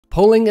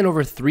pulling an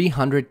over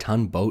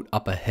 300-ton boat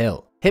up a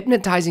hill,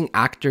 hypnotizing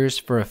actors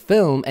for a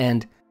film,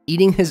 and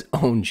eating his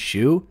own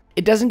shoe?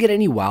 It doesn't get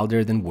any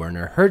wilder than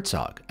Werner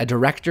Herzog, a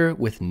director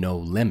with no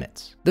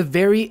limits. The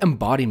very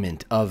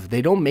embodiment of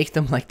they don't make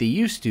them like they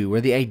used to,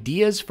 where the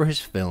ideas for his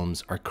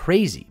films are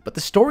crazy, but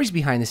the stories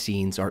behind the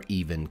scenes are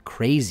even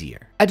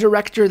crazier. A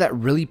director that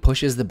really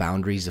pushes the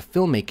boundaries of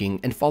filmmaking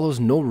and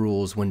follows no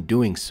rules when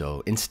doing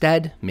so,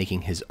 instead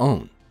making his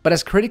own. But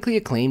as critically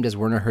acclaimed as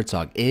Werner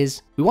Herzog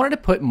is, we wanted to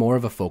put more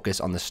of a focus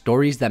on the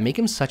stories that make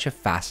him such a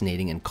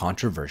fascinating and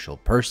controversial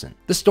person.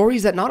 The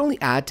stories that not only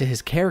add to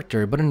his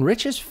character, but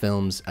enrich his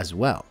films as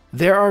well.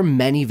 There are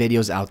many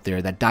videos out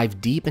there that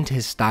dive deep into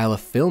his style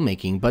of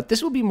filmmaking, but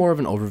this will be more of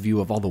an overview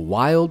of all the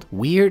wild,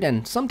 weird,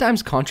 and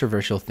sometimes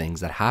controversial things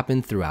that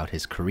happened throughout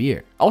his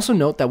career. Also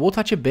note that we'll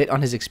touch a bit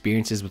on his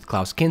experiences with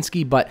Klaus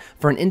Kinski, but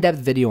for an in-depth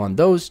video on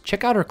those,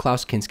 check out our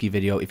Klaus Kinski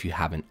video if you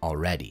haven't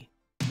already.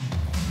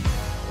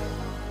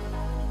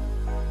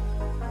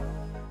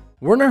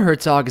 Werner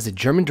Herzog is a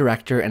German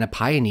director and a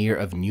pioneer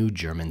of new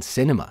German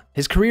cinema.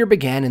 His career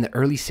began in the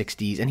early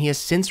 60s, and he has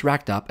since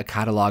racked up a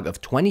catalog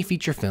of 20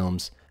 feature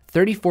films,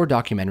 34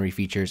 documentary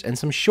features, and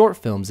some short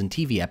films and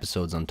TV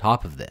episodes on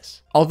top of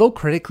this. Although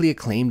critically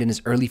acclaimed in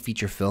his early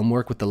feature film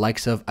work with the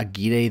likes of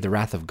Aguirre, The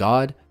Wrath of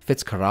God,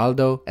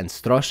 Fitzcarraldo, and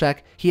Stroszek,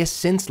 he has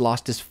since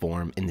lost his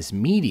form in this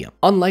medium.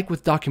 Unlike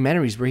with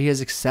documentaries where he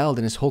has excelled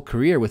in his whole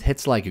career with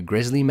hits like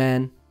Grizzly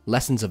Man,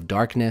 Lessons of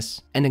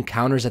Darkness, and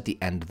Encounters at the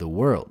End of the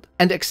World.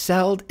 And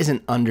excelled is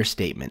an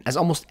understatement, as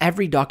almost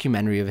every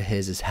documentary of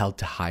his is held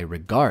to high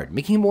regard,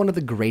 making him one of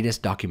the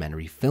greatest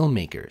documentary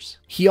filmmakers.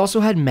 He also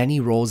had many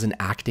roles in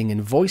acting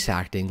and voice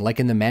acting, like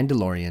in The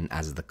Mandalorian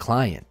as the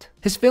Client.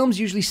 His films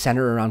usually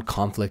center around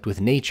conflict with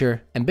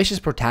nature, ambitious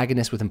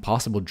protagonists with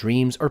impossible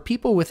dreams, or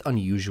people with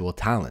unusual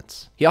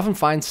talents. He often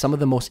finds some of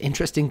the most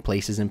interesting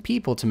places and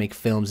people to make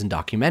films and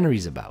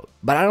documentaries about,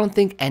 but I don't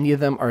think any of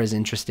them are as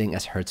interesting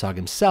as Herzog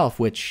himself,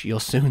 which you'll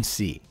soon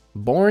see.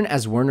 Born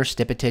as Werner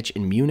Stipetich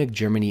in Munich,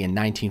 Germany in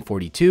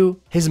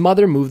 1942, his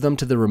mother moved them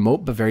to the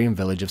remote Bavarian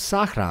village of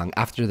Sachrang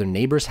after their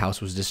neighbor's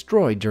house was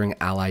destroyed during an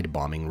Allied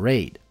bombing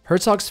raid.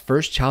 Herzog's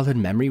first childhood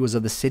memory was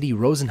of the city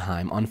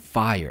Rosenheim on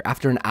fire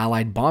after an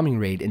Allied bombing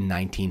raid in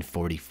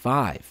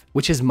 1945,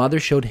 which his mother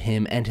showed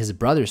him and his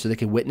brother so they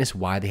could witness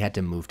why they had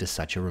to move to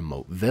such a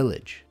remote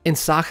village. In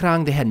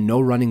Sachrang, they had no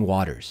running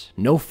waters,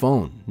 no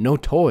phone, no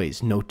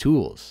toys, no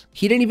tools.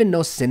 He didn't even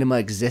know cinema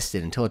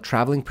existed until a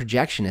traveling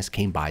projectionist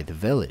came by the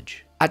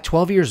village. At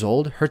 12 years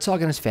old,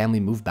 Herzog and his family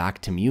moved back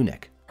to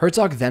Munich.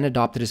 Herzog then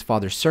adopted his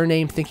father's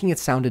surname, thinking it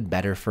sounded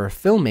better for a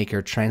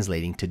filmmaker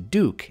translating to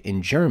Duke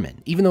in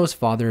German, even though his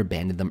father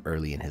abandoned them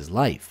early in his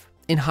life.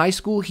 In high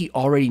school, he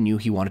already knew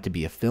he wanted to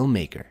be a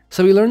filmmaker,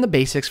 so he learned the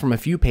basics from a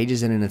few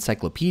pages in an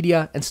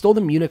encyclopedia and stole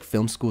the Munich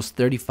Film School's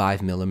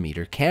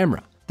 35mm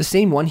camera, the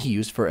same one he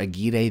used for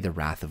Aguirre, The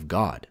Wrath of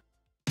God.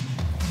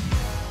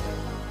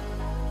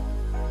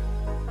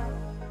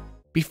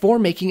 Before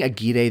making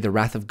Aguirre, The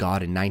Wrath of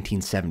God in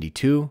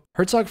 1972,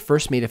 Herzog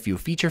first made a few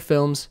feature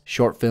films,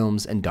 short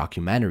films, and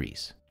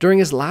documentaries. During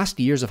his last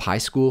years of high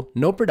school,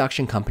 no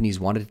production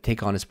companies wanted to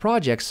take on his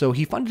projects, so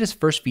he funded his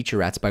first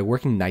featurettes by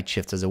working night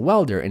shifts as a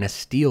welder in a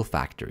steel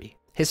factory.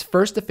 His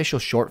first official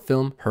short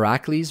film,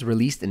 Heracles,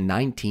 released in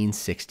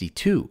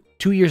 1962.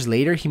 2 years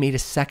later, he made a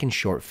second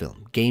short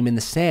film, Game in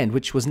the Sand,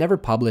 which was never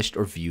published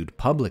or viewed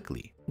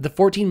publicly. The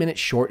 14-minute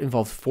short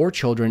involved 4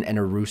 children and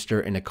a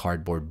rooster in a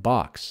cardboard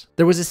box.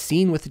 There was a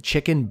scene with a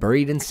chicken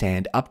buried in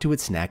sand up to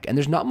its neck, and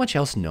there's not much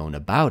else known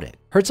about it.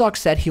 Herzog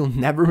said he'll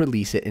never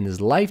release it in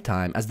his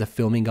lifetime as the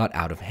filming got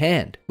out of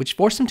hand, which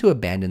forced him to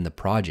abandon the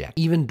project.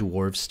 Even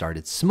Dwarfs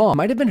Started Small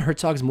might have been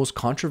Herzog's most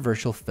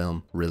controversial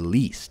film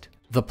released.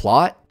 The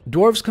plot?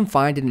 Dwarves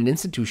confined in an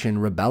institution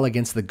rebel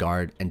against the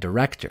guard and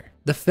director.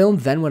 The film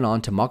then went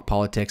on to mock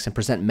politics and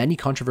present many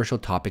controversial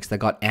topics that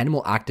got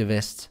animal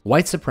activists,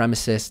 white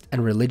supremacists,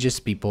 and religious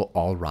people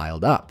all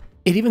riled up.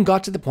 It even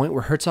got to the point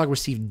where Herzog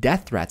received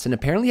death threats and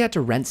apparently had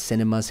to rent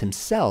cinemas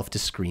himself to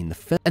screen the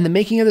film. And the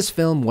making of this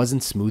film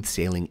wasn't smooth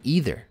sailing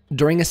either.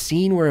 During a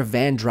scene where a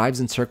van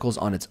drives in circles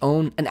on its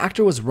own, an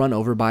actor was run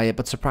over by it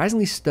but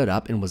surprisingly stood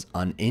up and was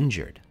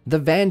uninjured. The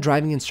van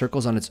driving in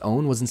circles on its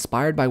own was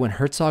inspired by when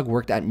Herzog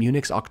worked at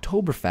Munich's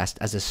Oktoberfest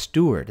as a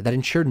steward that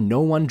ensured no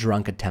one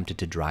drunk attempted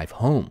to drive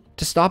home.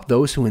 To stop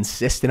those who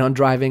insisted on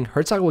driving,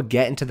 Herzog would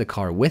get into the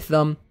car with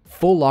them,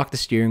 full lock the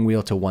steering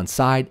wheel to one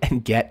side,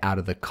 and get out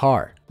of the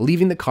car,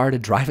 leaving the car to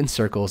drive in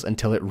circles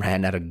until it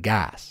ran out of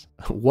gas.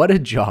 What a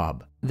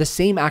job. The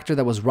same actor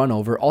that was run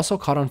over also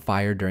caught on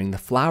fire during the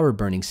flower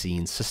burning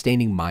scenes,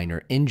 sustaining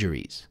minor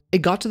injuries.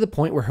 It got to the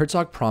point where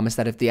Herzog promised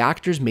that if the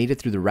actors made it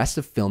through the rest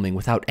of filming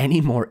without any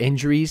more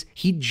injuries,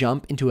 he'd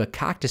jump into a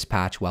cactus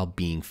patch while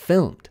being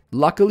filmed.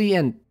 Luckily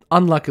and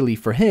unluckily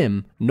for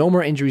him, no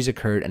more injuries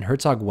occurred, and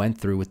Herzog went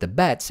through with the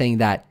bet, saying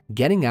that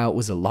getting out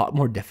was a lot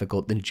more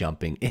difficult than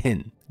jumping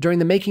in. During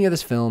the making of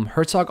this film,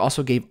 Herzog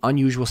also gave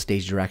unusual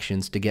stage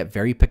directions to get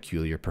very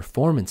peculiar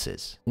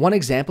performances. One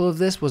example of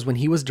this was when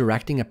he was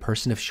directing a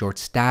person of short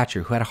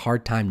stature who had a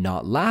hard time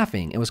not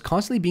laughing and was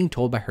constantly being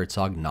told by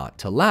Herzog not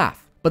to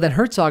laugh. but then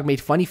Herzog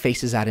made funny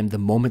faces at him the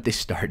moment they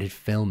started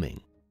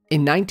filming.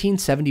 In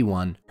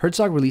 1971,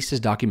 Herzog released his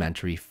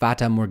documentary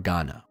Fata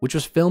Morgana, which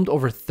was filmed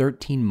over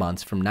 13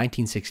 months from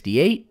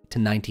 1968 to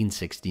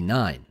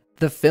 1969.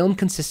 The film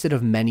consisted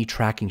of many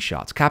tracking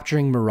shots,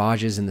 capturing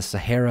mirages in the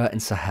Sahara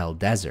and Sahel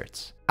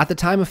deserts. At the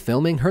time of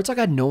filming, Herzog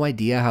had no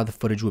idea how the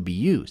footage would be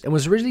used and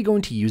was originally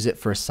going to use it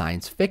for a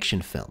science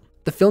fiction film.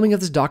 The filming of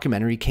this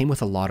documentary came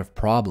with a lot of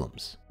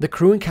problems. The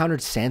crew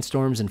encountered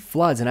sandstorms and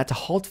floods and had to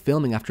halt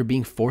filming after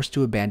being forced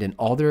to abandon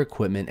all their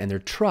equipment and their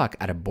truck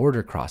at a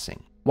border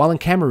crossing. While in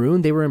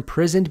Cameroon, they were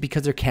imprisoned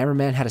because their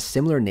cameraman had a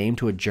similar name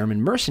to a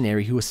German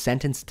mercenary who was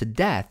sentenced to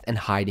death and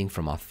hiding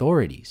from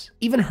authorities.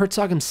 Even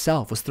Herzog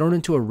himself was thrown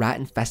into a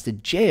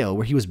rat-infested jail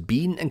where he was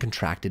beaten and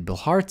contracted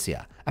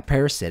bilharzia, a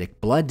parasitic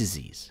blood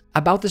disease.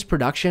 About this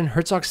production,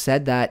 Herzog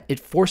said that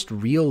it forced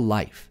real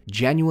life,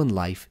 genuine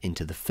life,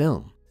 into the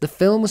film. The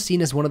film was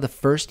seen as one of the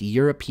first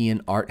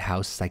European art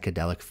house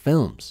psychedelic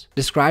films,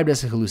 described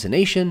as a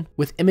hallucination,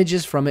 with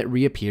images from it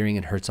reappearing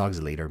in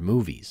Herzog's later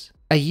movies.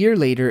 A year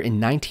later, in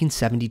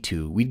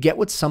 1972, we'd get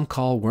what some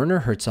call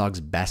Werner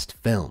Herzog's best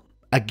film,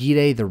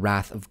 Aguirre the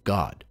Wrath of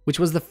God, which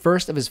was the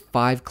first of his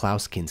 5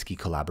 Klaus Kinski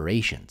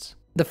collaborations.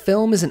 The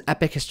film is an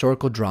epic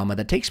historical drama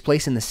that takes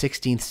place in the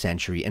 16th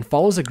century and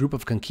follows a group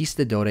of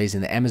conquistadores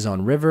in the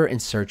Amazon River in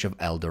search of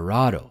El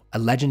Dorado, a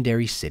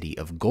legendary city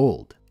of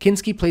gold.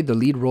 Kinski played the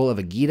lead role of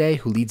Aguirre,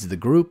 who leads the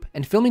group,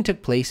 and filming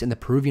took place in the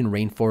Peruvian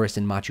rainforest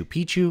in Machu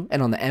Picchu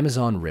and on the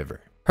Amazon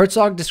River.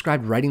 Herzog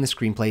described writing the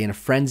screenplay in a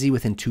frenzy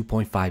within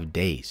 2.5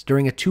 days,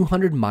 during a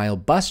 200-mile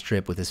bus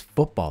trip with his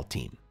football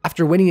team.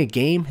 After winning a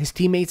game, his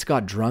teammates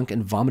got drunk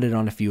and vomited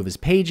on a few of his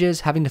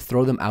pages, having to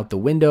throw them out the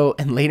window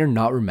and later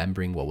not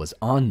remembering what was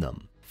on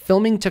them.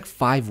 Filming took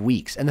 5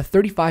 weeks, and the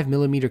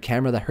 35mm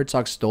camera that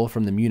Herzog stole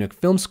from the Munich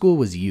Film School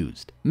was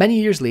used. Many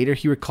years later,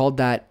 he recalled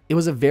that it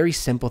was a very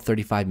simple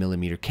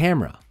 35mm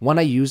camera, one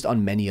I used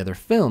on many other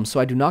films, so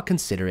I do not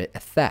consider it a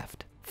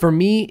theft. For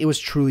me, it was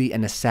truly a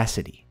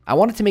necessity. I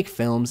wanted to make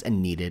films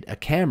and needed a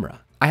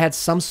camera. I had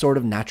some sort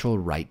of natural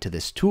right to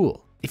this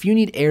tool. If you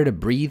need air to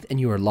breathe and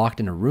you are locked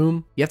in a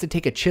room, you have to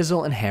take a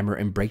chisel and hammer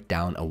and break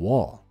down a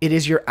wall. It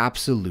is your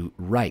absolute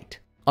right.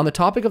 On the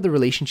topic of the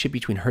relationship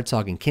between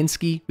Herzog and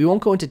Kinski, we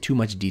won't go into too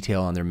much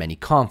detail on their many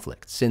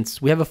conflicts,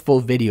 since we have a full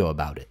video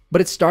about it.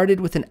 But it started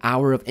with an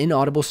hour of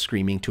inaudible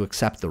screaming to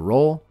accept the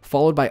role,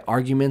 followed by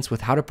arguments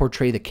with how to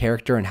portray the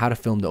character and how to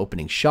film the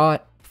opening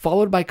shot,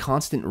 followed by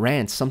constant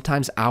rants,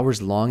 sometimes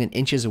hours long and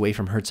inches away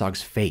from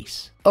Herzog's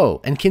face.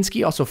 Oh, and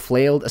Kinski also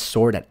flailed a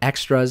sword at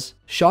extras,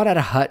 shot at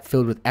a hut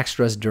filled with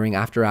extras during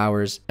after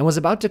hours, and was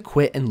about to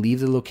quit and leave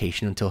the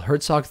location until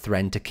Herzog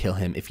threatened to kill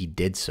him if he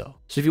did so.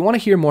 So if you want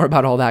to hear more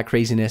about all that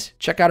craziness,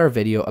 check out our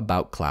video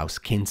about Klaus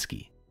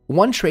Kinski.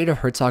 One trait of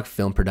Herzog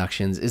film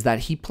productions is that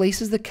he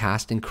places the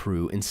cast and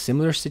crew in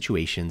similar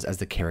situations as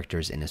the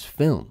characters in his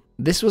film.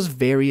 This was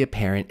very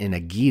apparent in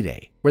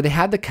Aguirre, where they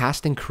had the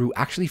cast and crew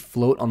actually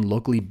float on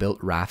locally built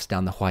rafts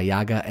down the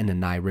Huallaga and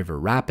Nanay River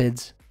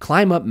Rapids,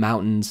 climb up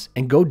mountains,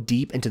 and go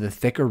deep into the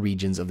thicker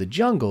regions of the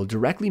jungle,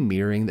 directly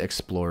mirroring the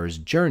explorer's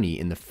journey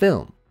in the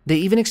film. They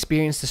even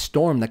experienced a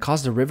storm that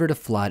caused the river to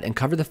flood and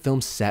cover the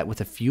film's set with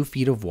a few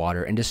feet of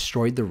water and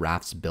destroyed the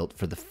rafts built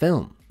for the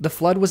film. The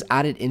flood was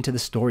added into the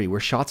story,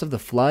 where shots of the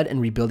flood and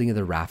rebuilding of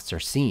the rafts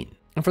are seen.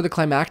 And for the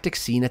climactic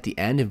scene at the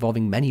end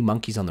involving many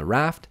monkeys on the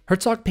raft,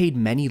 Herzog paid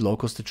many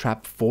locals to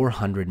trap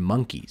 400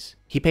 monkeys.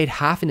 He paid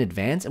half in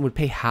advance and would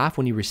pay half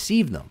when he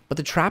received them, but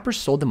the trappers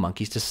sold the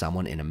monkeys to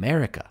someone in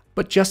America.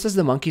 But just as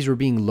the monkeys were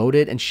being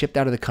loaded and shipped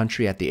out of the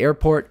country at the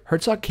airport,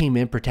 Herzog came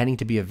in pretending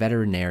to be a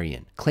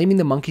veterinarian, claiming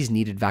the monkeys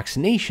needed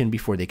vaccination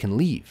before they can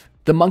leave.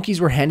 The monkeys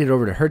were handed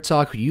over to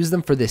Herzog, who used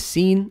them for this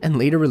scene and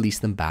later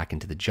released them back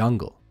into the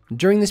jungle.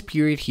 During this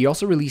period, he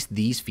also released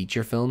these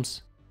feature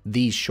films,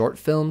 these short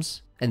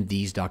films, and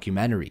these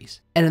documentaries.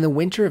 And in the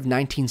winter of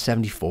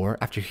 1974,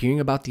 after hearing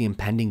about the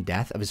impending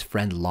death of his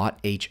friend Lot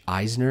H.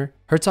 Eisner,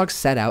 Herzog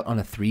set out on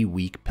a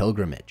 3-week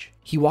pilgrimage.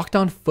 He walked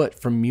on foot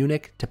from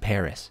Munich to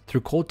Paris,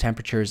 through cold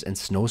temperatures and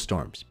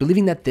snowstorms,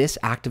 believing that this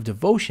act of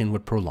devotion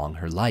would prolong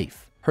her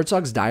life.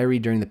 Herzog's diary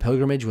during the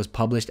pilgrimage was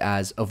published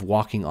as Of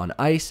Walking on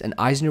Ice, and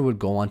Eisner would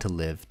go on to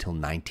live till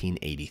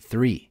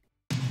 1983.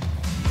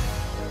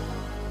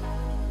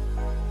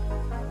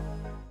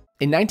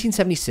 In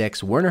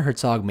 1976, Werner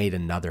Herzog made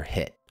another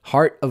hit,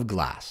 Heart of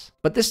Glass.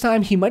 But this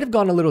time, he might have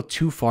gone a little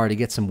too far to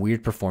get some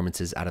weird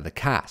performances out of the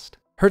cast.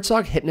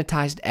 Herzog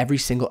hypnotized every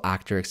single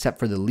actor except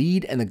for the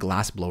lead and the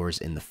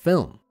glassblowers in the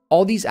film.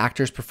 All these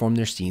actors performed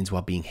their scenes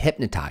while being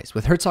hypnotized,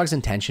 with Herzog's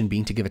intention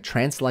being to give a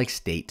trance-like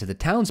state to the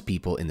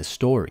townspeople in the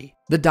story.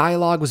 The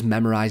dialogue was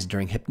memorized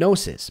during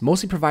hypnosis,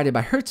 mostly provided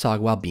by Herzog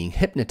while being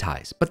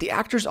hypnotized, but the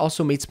actors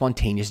also made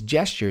spontaneous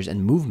gestures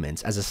and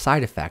movements as a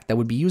side effect that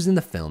would be used in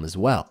the film as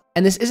well.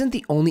 And this isn't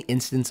the only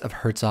instance of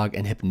Herzog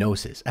and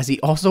hypnosis, as he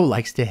also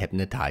likes to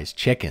hypnotize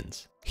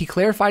chickens. He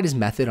clarified his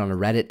method on a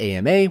Reddit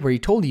AMA where he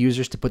told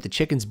users to put the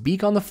chicken's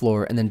beak on the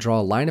floor and then draw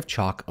a line of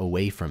chalk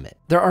away from it.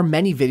 There are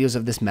many videos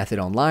of this method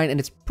online and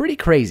it's pretty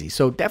crazy,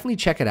 so definitely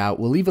check it out.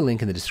 We'll leave a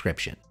link in the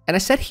description. And I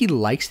said he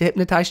likes to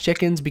hypnotize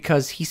chickens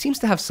because he seems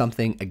to have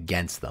something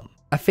against them.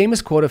 A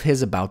famous quote of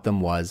his about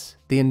them was,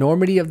 "The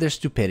enormity of their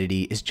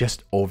stupidity is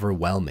just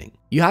overwhelming."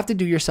 You have to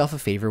do yourself a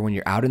favor when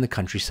you're out in the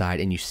countryside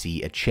and you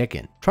see a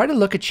chicken. Try to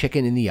look a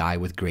chicken in the eye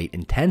with great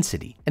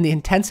intensity, and the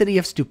intensity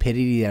of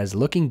stupidity that is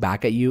looking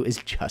back at you is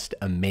just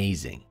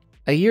amazing.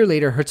 A year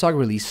later, Herzog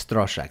released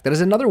Stroszek, that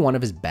is another one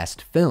of his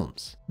best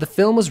films. The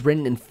film was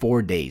written in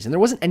 4 days, and there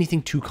wasn't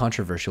anything too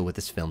controversial with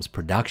this film's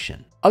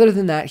production. Other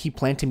than that, he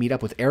planned to meet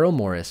up with Errol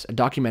Morris, a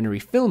documentary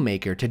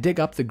filmmaker, to dig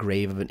up the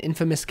grave of an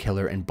infamous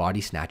killer and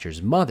body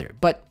snatcher's mother,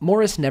 but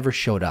Morris never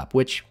showed up,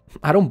 which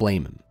I don't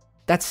blame him.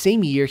 That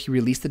same year, he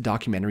released the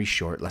documentary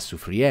short La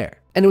Soufrière.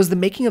 And it was the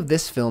making of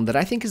this film that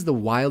I think is the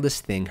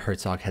wildest thing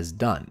Herzog has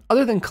done,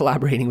 other than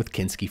collaborating with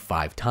Kinski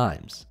 5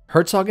 times.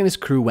 Herzog and his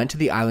crew went to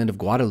the island of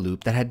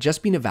Guadeloupe that had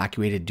just been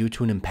evacuated due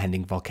to an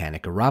impending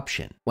volcanic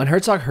eruption. When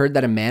Herzog heard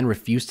that a man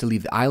refused to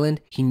leave the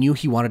island, he knew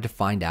he wanted to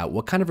find out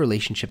what kind of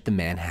relationship the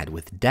man had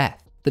with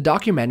death. The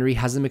documentary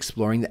has them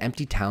exploring the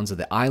empty towns of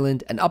the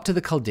island and up to the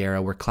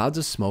caldera where clouds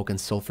of smoke and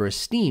sulfurous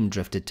steam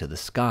drifted to the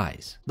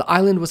skies. The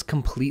island was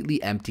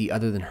completely empty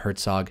other than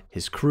Herzog,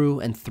 his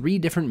crew, and 3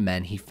 different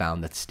men he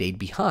found that stayed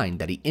behind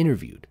that he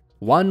interviewed.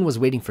 One was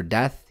waiting for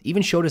death,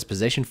 even showed his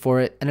position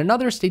for it, and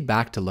another stayed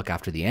back to look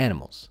after the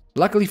animals.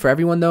 Luckily for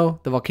everyone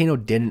though, the volcano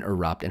didn't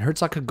erupt and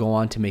Herzog could go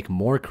on to make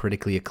more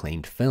critically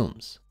acclaimed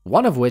films.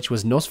 One of which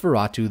was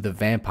Nosferatu the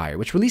Vampyre,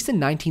 which released in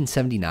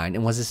 1979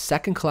 and was his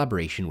second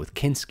collaboration with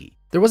Kinski.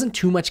 There wasn't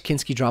too much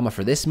Kinski drama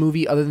for this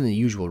movie other than the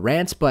usual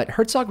rants, but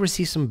Herzog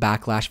received some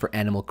backlash for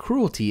animal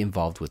cruelty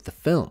involved with the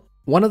film.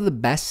 One of the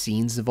best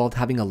scenes involved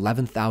having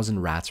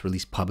 11,000 rats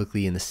released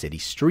publicly in the city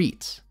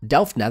streets.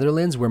 Delft,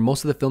 Netherlands, where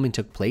most of the filming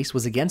took place,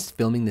 was against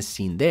filming this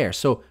scene there,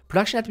 so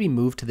production had to be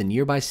moved to the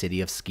nearby city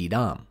of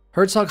Schiedam.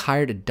 Herzog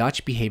hired a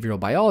Dutch behavioral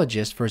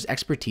biologist for his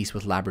expertise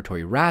with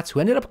laboratory rats, who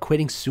ended up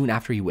quitting soon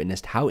after he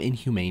witnessed how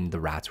inhumane the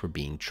rats were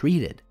being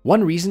treated.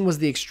 One reason was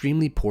the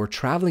extremely poor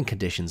traveling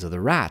conditions of the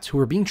rats, who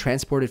were being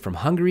transported from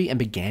Hungary and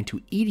began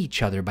to eat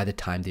each other by the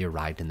time they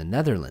arrived in the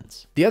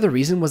Netherlands. The other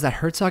reason was that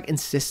Herzog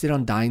insisted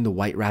on dyeing the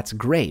white rats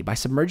gray by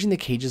submerging the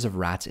cages of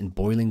rats in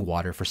boiling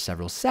water for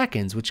several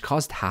seconds, which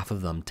caused half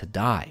of them to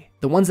die.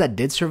 The ones that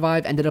did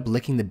survive ended up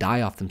licking the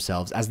dye off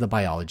themselves, as the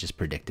biologist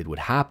predicted would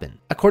happen.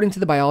 According to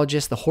the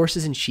biologist, the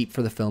horses and sheep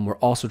for the film were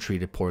also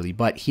treated poorly,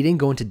 but he didn't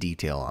go into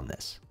detail on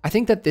this. I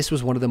think that this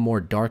was one of the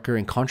more darker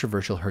and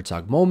controversial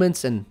Herzog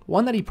moments, and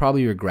one that he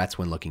probably regrets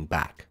when looking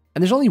back.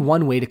 And there's only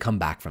one way to come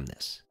back from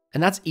this,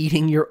 and that's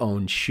eating your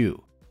own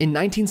shoe. In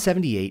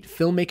 1978,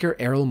 filmmaker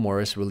Errol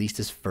Morris released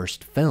his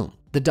first film,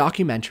 the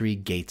documentary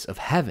Gates of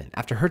Heaven,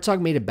 after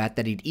Herzog made a bet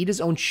that he'd eat his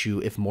own shoe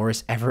if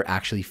Morris ever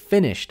actually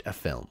finished a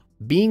film.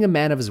 Being a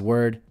man of his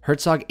word,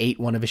 Herzog ate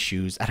one of his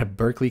shoes at a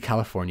Berkeley,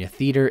 California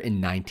theater in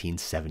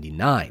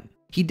 1979.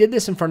 He did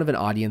this in front of an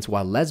audience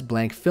while Les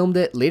Blank filmed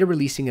it, later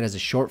releasing it as a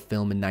short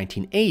film in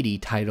 1980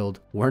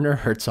 titled Werner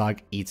Herzog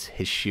Eats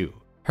His Shoe.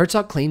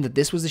 Herzog claimed that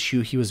this was the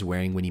shoe he was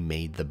wearing when he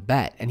made the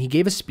bet, and he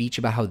gave a speech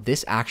about how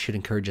this act should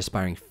encourage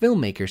aspiring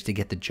filmmakers to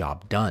get the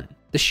job done.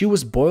 The shoe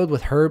was boiled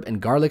with herb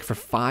and garlic for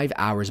 5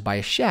 hours by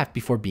a chef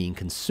before being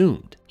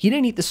consumed. He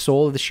didn't eat the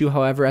sole of the shoe,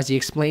 however, as he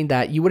explained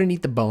that you wouldn't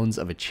eat the bones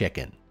of a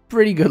chicken.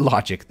 Pretty good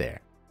logic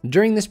there.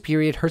 During this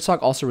period, Herzog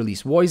also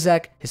released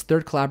Wojciech, his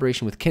third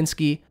collaboration with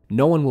Kinski,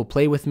 No One Will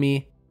Play With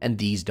Me, and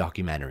these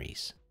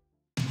documentaries.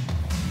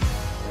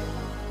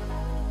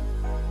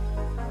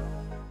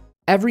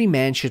 Every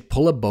man should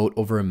pull a boat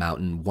over a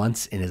mountain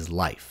once in his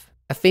life.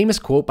 A famous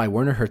quote by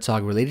Werner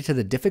Herzog related to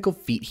the difficult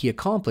feat he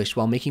accomplished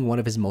while making one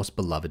of his most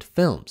beloved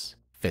films,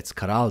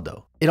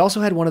 Fitzcarraldo. It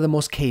also had one of the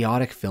most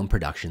chaotic film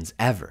productions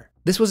ever.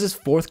 This was his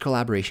 4th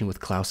collaboration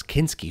with Klaus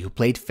Kinski, who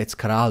played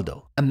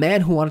Fitzcarraldo, a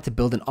man who wanted to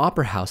build an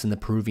opera house in the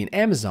Peruvian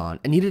Amazon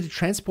and needed to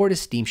transport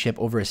his steamship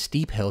over a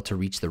steep hill to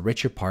reach the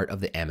richer part of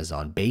the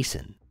Amazon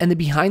basin. And the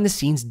behind the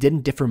scenes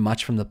didn't differ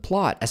much from the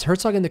plot, as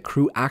Herzog and the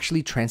crew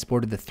actually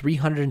transported the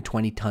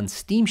 320-ton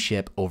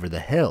steamship over the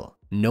hill.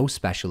 No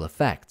special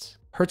effects.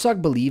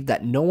 Herzog believed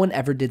that no one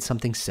ever did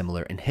something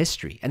similar in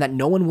history, and that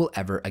no one will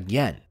ever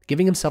again,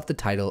 giving himself the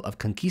title of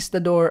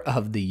Conquistador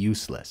of the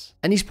Useless.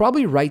 And he's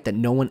probably right that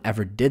no one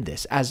ever did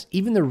this, as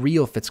even the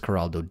real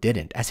Fitzcarraldo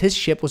didn't, as his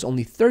ship was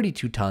only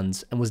 32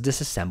 tons and was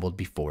disassembled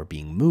before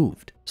being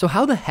moved. So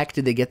how the heck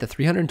did they get the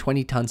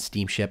 320-ton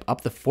steamship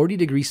up the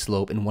 40-degree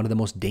slope in one of the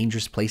most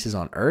dangerous places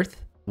on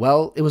Earth?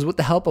 Well, it was with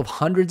the help of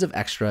hundreds of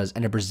extras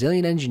and a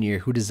Brazilian engineer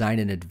who designed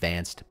an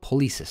advanced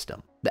pulley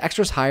system. The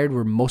extras hired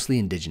were mostly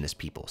indigenous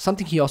people,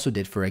 something he also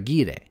did for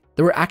Aguirre.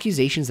 There were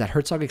accusations that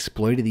Herzog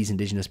exploited these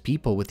indigenous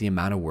people with the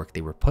amount of work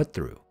they were put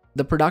through.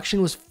 The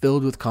production was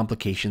filled with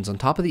complications on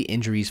top of the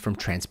injuries from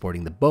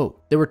transporting the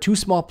boat. There were 2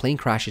 small plane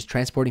crashes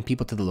transporting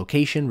people to the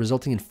location,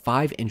 resulting in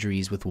 5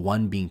 injuries with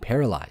 1 being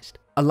paralyzed.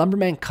 A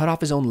lumberman cut off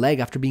his own leg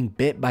after being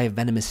bit by a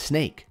venomous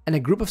snake, and a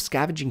group of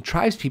scavenging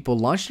tribespeople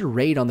launched a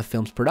raid on the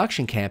film's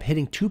production camp,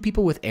 hitting 2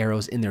 people with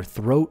arrows in their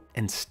throat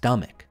and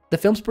stomach. The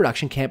film's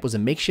production camp was a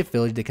makeshift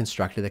village they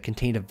constructed that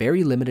contained a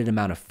very limited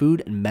amount of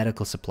food and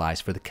medical supplies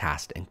for the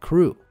cast and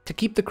crew. To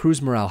keep the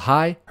crew's morale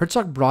high,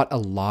 Herzog brought a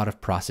lot of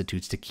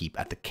prostitutes to keep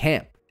at the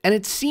camp. And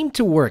it seemed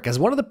to work, as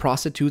one of the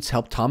prostitutes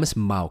helped Thomas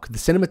Mauck, the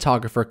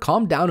cinematographer,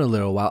 calm down a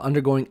little while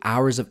undergoing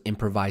hours of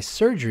improvised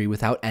surgery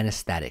without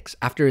anesthetics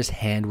after his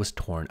hand was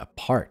torn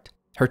apart.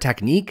 Her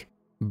technique?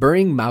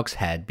 Burying Mauck's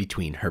head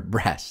between her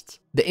breasts.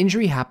 The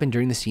injury happened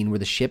during the scene where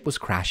the ship was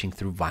crashing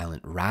through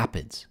violent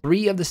rapids.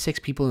 3 of the 6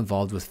 people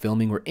involved with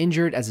filming were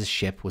injured as the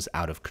ship was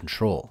out of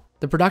control.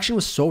 The production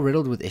was so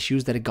riddled with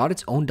issues that it got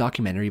its own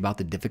documentary about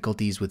the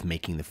difficulties with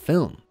making the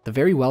film, the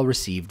very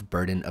well-received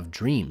Burden of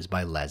Dreams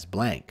by Les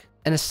Blanc.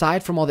 And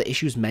aside from all the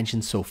issues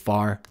mentioned so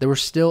far, there were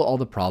still all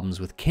the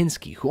problems with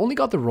Kinski, who only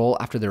got the role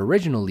after their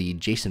original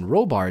lead, Jason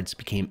Robards,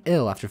 became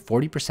ill after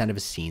 40% of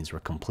his scenes were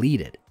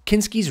completed.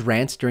 Kinski's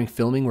rants during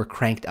filming were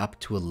cranked up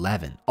to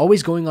 11,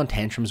 always going on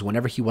tantrums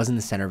whenever he wasn't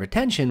the center of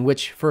attention,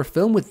 which, for a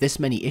film with this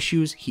many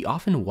issues, he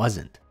often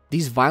wasn't.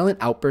 These violent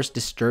outbursts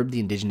disturbed the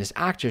indigenous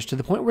actors to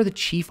the point where the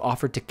chief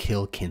offered to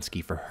kill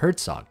Kinski for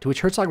Herzog, to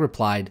which Herzog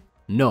replied,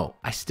 "No,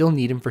 I still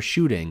need him for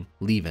shooting,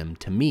 leave him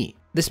to me."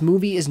 This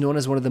movie is known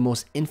as one of the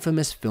most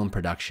infamous film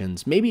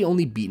productions, maybe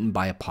only beaten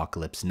by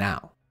Apocalypse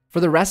Now. For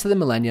the rest of the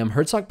millennium,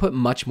 Herzog put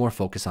much more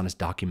focus on his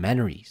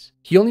documentaries.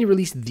 He only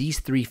released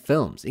these 3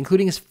 films,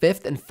 including his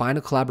 5th and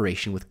final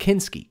collaboration with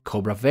Kinski,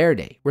 Cobra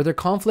Verde, where their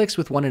conflicts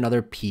with one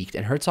another peaked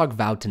and Herzog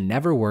vowed to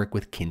never work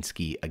with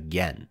Kinski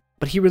again.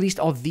 But he released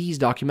all these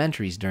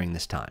documentaries during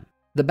this time.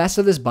 The best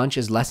of this bunch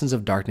is Lessons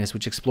of Darkness,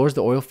 which explores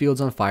the oil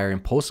fields on fire in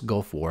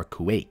post-Gulf War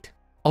Kuwait.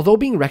 Although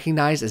being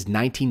recognized as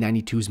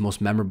 1992's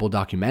most memorable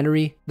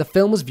documentary, the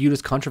film was viewed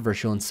as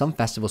controversial in some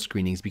festival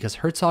screenings because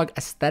Herzog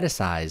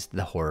aestheticized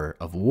the horror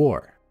of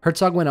war.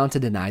 Herzog went on to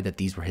deny that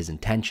these were his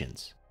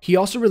intentions. He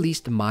also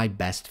released My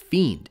Best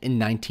Fiend in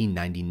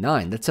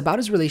 1999 that's about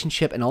his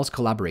relationship and all his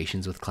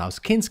collaborations with Klaus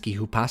Kinski,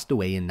 who passed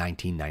away in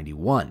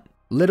 1991.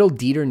 Little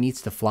Dieter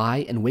Needs to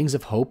Fly and Wings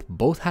of Hope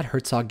both had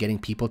Herzog getting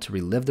people to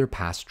relive their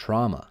past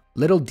trauma.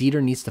 Little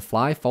Dieter Needs to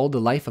Fly followed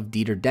the life of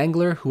Dieter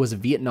Dengler, who was a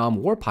Vietnam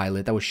War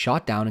pilot that was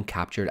shot down and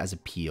captured as a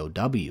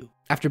POW.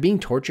 After being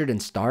tortured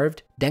and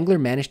starved, Dengler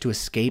managed to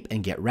escape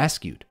and get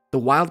rescued. The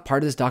wild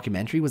part of this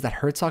documentary was that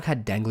Herzog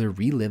had Dengler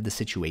relive the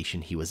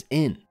situation he was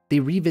in. They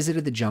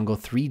revisited the jungle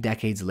 3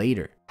 decades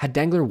later, had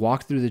Dengler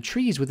walk through the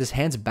trees with his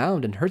hands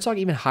bound, and Herzog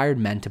even hired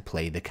men to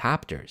play the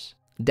captors.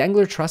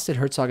 Dengler trusted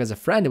Herzog as a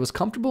friend and was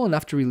comfortable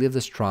enough to relive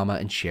this trauma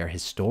and share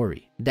his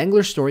story.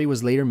 Dengler's story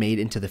was later made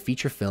into the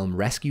feature film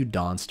Rescue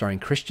Dawn, starring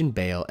Christian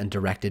Bale and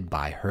directed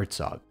by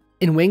Herzog.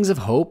 In Wings of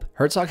Hope,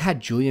 Herzog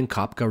had Julian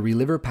Kopka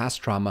relive her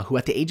past trauma, who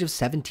at the age of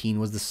 17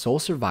 was the sole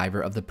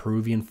survivor of the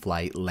Peruvian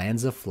flight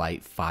Lanza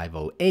Flight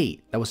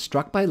 508 that was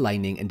struck by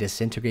lightning and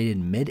disintegrated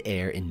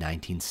mid-air in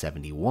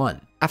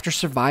 1971. After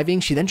surviving,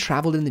 she then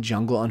traveled in the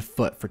jungle on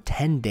foot for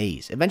 10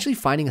 days, eventually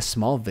finding a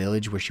small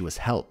village where she was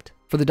helped.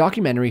 For the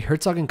documentary,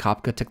 Herzog and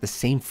Kopka took the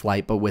same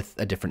flight but with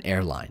a different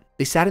airline.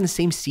 They sat in the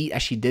same seat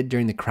as she did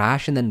during the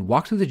crash and then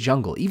walked through the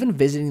jungle, even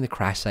visiting the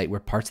crash site where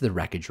parts of the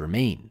wreckage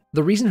remain.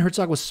 The reason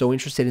Herzog was so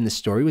interested in this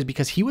story was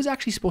because he was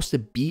actually supposed to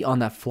be on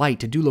that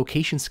flight to do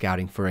location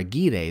scouting for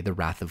Aguirre, the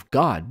Wrath of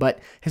God, but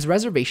his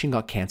reservation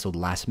got cancelled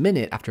last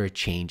minute after a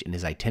change in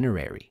his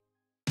itinerary.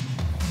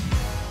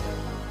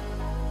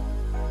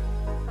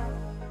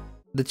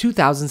 The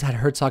 2000s had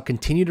Herzog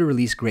continue to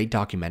release great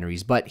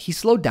documentaries, but he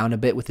slowed down a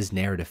bit with his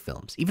narrative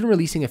films, even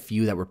releasing a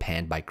few that were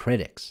panned by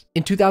critics.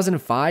 In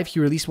 2005, he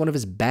released one of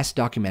his best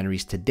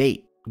documentaries to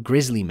date,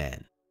 Grizzly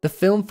Man. The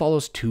film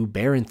follows 2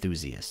 bear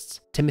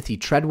enthusiasts, Timothy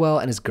Treadwell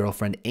and his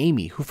girlfriend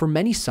Amy, who for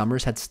many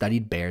summers had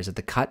studied bears at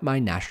the Katmai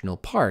National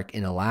Park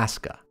in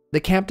Alaska. They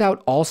camped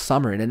out all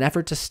summer in an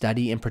effort to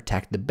study and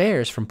protect the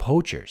bears from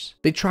poachers.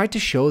 They tried to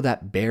show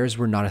that bears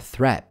were not a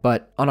threat,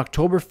 but on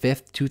October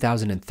 5th,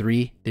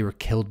 2003, they were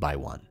killed by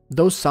one.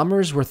 Those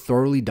summers were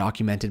thoroughly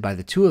documented by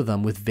the 2 of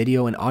them with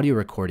video and audio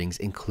recordings,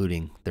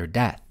 including their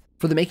death.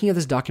 For the making of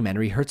this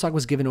documentary, Herzog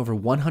was given over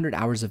 100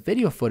 hours of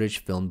video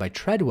footage filmed by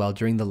Treadwell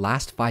during the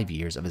last 5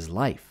 years of his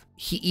life.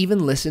 He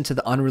even listened to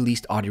the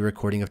unreleased audio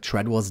recording of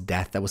Treadwell's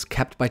death that was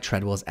kept by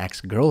Treadwell's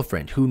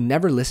ex-girlfriend, who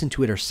never listened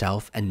to it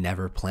herself and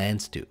never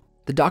plans to.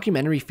 The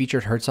documentary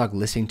featured Herzog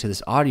listening to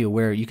this audio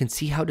where you can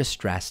see how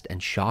distressed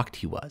and shocked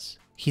he was.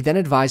 He then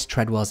advised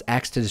Treadwell's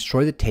ex to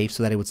destroy the tape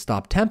so that it would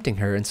stop tempting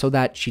her and so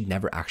that she'd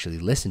never actually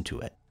listen to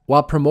it.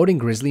 While promoting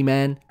Grizzly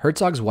Man,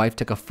 Herzog's wife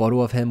took a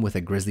photo of him with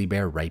a grizzly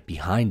bear right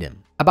behind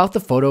him. About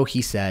the photo,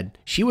 he said,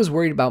 "She was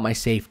worried about my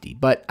safety,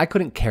 but I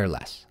couldn't care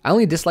less. I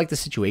only disliked the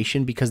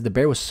situation because the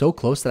bear was so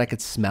close that I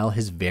could smell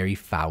his very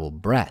foul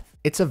breath.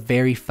 It's a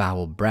very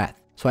foul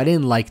breath, so I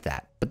didn't like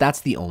that, but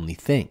that's the only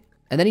thing."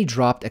 And then he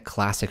dropped a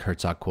classic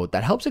Herzog quote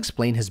that helps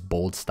explain his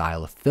bold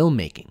style of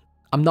filmmaking.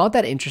 "I'm not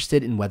that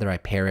interested in whether I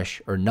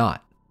perish or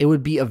not. It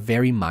would be of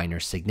very minor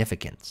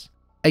significance."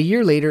 A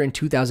year later, in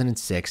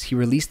 2006, he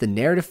released the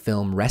narrative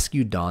film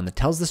Rescue Dawn that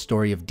tells the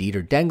story of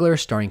Dieter Dengler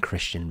starring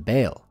Christian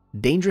Bale.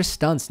 Dangerous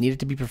stunts needed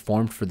to be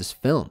performed for this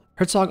film.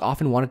 Herzog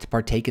often wanted to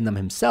partake in them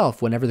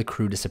himself whenever the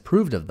crew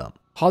disapproved of them.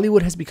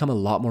 Hollywood has become a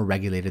lot more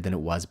regulated than it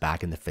was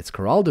back in the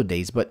Fitzcarraldo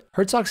days, but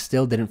Herzog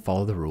still didn't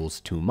follow the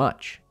rules too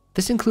much.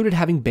 This included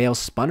having Bale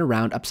spun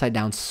around upside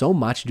down so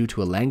much due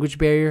to a language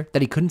barrier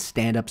that he couldn't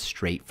stand up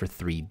straight for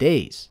 3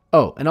 days.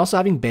 Oh, and also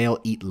having Bale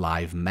eat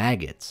live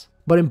maggots.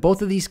 But in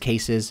both of these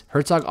cases,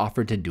 Herzog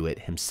offered to do it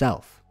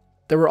himself.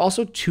 There were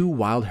also 2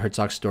 wild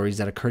Herzog stories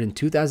that occurred in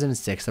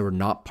 2006 that were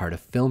not part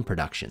of film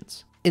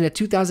productions. In a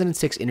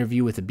 2006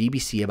 interview with the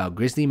BBC about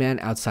Grizzly Man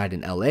outside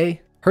in LA,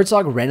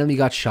 Herzog randomly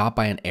got shot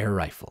by an air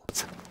rifle.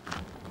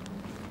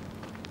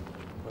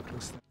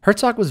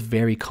 Herzog was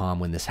very calm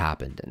when this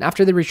happened, and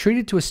after they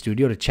retreated to a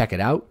studio to check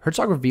it out,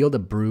 Herzog revealed a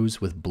bruise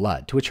with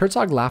blood, to which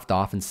Herzog laughed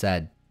off and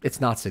said,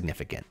 "It's not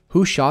significant."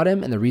 Who shot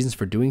him and the reasons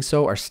for doing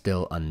so are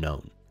still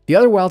unknown. The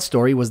other wild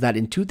story was that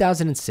in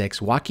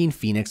 2006, Joaquin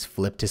Phoenix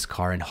flipped his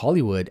car in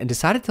Hollywood and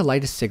decided to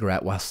light a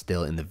cigarette while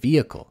still in the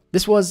vehicle.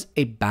 This was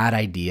a bad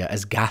idea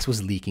as gas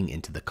was leaking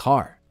into the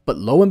car. But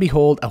lo and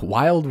behold, a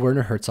wild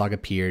Werner Herzog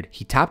appeared.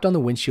 He tapped on the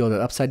windshield of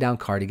the upside down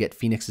car to get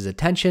Phoenix's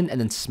attention and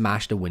then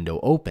smashed a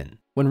window open.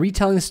 When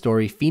retelling the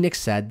story, Phoenix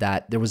said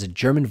that there was a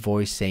German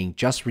voice saying,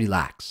 "Just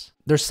relax."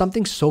 There's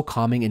something so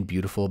calming and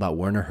beautiful about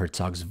Werner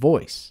Herzog's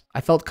voice.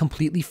 I felt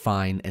completely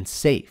fine and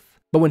safe.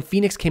 But when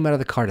Phoenix came out of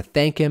the car to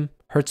thank him,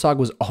 Herzog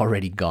was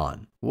already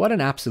gone. What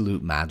an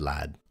absolute mad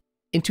lad.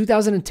 In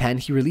 2010,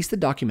 he released the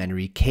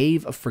documentary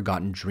Cave of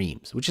Forgotten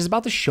Dreams, which is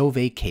about the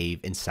Chauvet Cave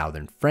in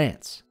southern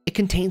France. It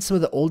contains some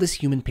of the oldest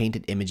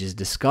human-painted images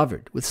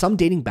discovered, with some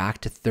dating back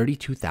to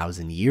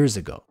 32,000 years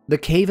ago. The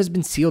cave has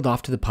been sealed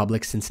off to the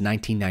public since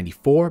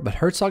 1994, but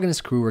Herzog and his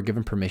crew were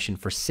given permission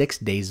for 6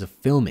 days of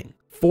filming,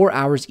 4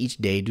 hours each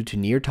day due to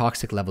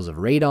near-toxic levels of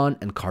radon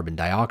and carbon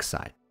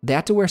dioxide. They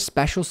had to wear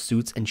special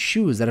suits and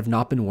shoes that have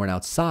not been worn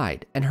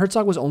outside, and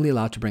Herzog was only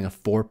allowed to bring a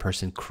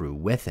 4-person crew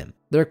with him.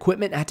 Their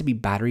equipment had to be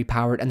battery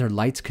powered and their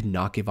lights could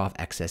not give off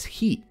excess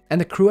heat, and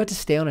the crew had to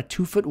stay on a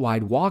 2-foot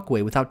wide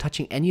walkway without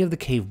touching any of the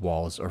cave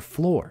walls or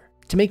floor.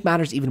 To make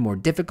matters even more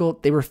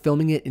difficult, they were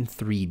filming it in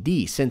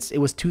 3D since it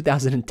was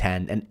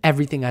 2010 and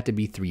everything had to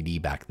be 3D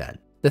back then.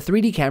 The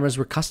 3D cameras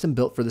were custom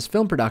built for this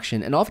film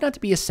production and often had to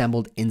be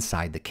assembled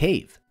inside the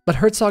cave. But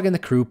Herzog and the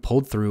crew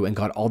pulled through and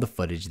got all the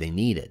footage they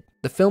needed.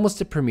 The film was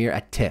to premiere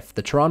at TIFF,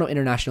 the Toronto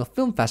International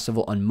Film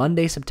Festival, on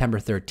Monday, September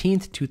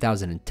 13th,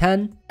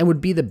 2010, and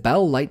would be the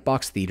Bell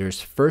Lightbox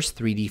Theater's first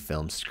 3D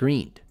film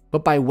screened.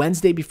 But by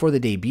Wednesday before the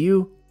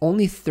debut,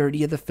 only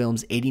 30 of the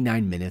film's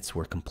 89 minutes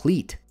were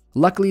complete.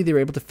 Luckily, they were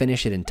able to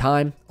finish it in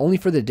time, only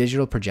for the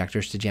digital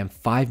projectors to jam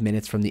 5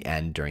 minutes from the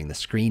end during the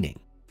screening.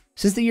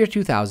 Since the year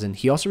 2000,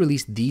 he also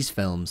released these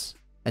films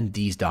and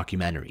these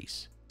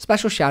documentaries.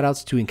 Special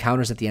shoutouts to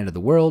Encounters at the End of the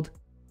World,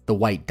 The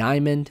White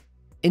Diamond,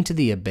 Into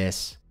the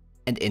Abyss,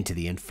 and Into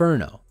the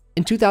Inferno.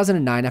 In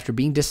 2009, after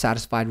being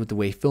dissatisfied with the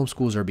way film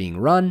schools are being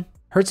run,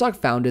 Herzog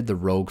founded the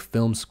Rogue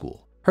Film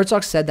School.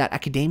 Herzog said that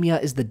academia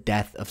is the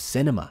death of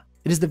cinema.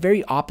 It is the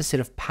very opposite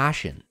of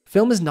passion.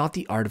 Film is not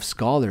the art of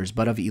scholars,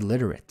 but of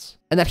illiterates.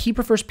 And that he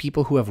prefers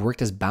people who have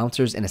worked as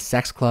bouncers in a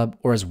sex club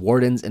or as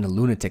wardens in a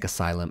lunatic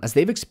asylum, as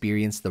they've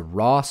experienced the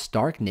raw,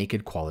 stark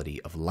naked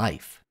quality of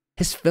life.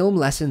 His film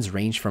lessons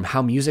range from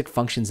how music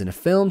functions in a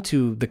film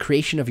to the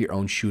creation of your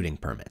own shooting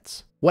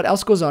permits. What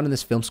else goes on in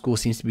this film school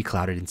seems to be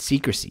clouded in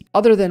secrecy,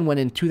 other than when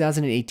in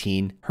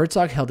 2018,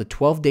 Herzog held a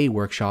 12-day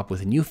workshop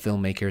with new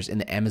filmmakers in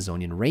the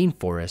Amazonian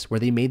rainforest where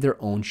they made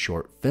their own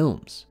short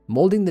films,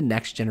 molding the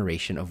next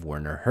generation of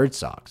Werner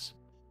Herzogs.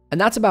 And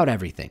that's about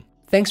everything.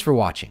 Thanks for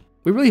watching.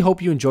 We really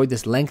hope you enjoyed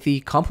this lengthy,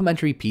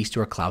 complimentary piece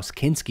to our Klaus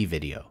Kinski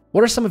video.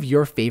 What are some of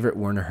your favorite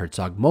Werner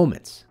Herzog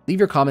moments? Leave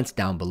your comments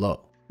down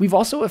below. We've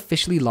also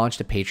officially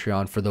launched a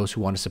Patreon for those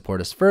who want to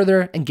support us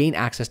further and gain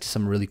access to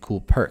some really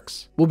cool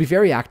perks. We'll be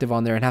very active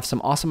on there and have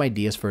some awesome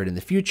ideas for it in the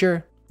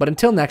future. But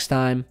until next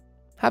time,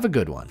 have a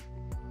good one.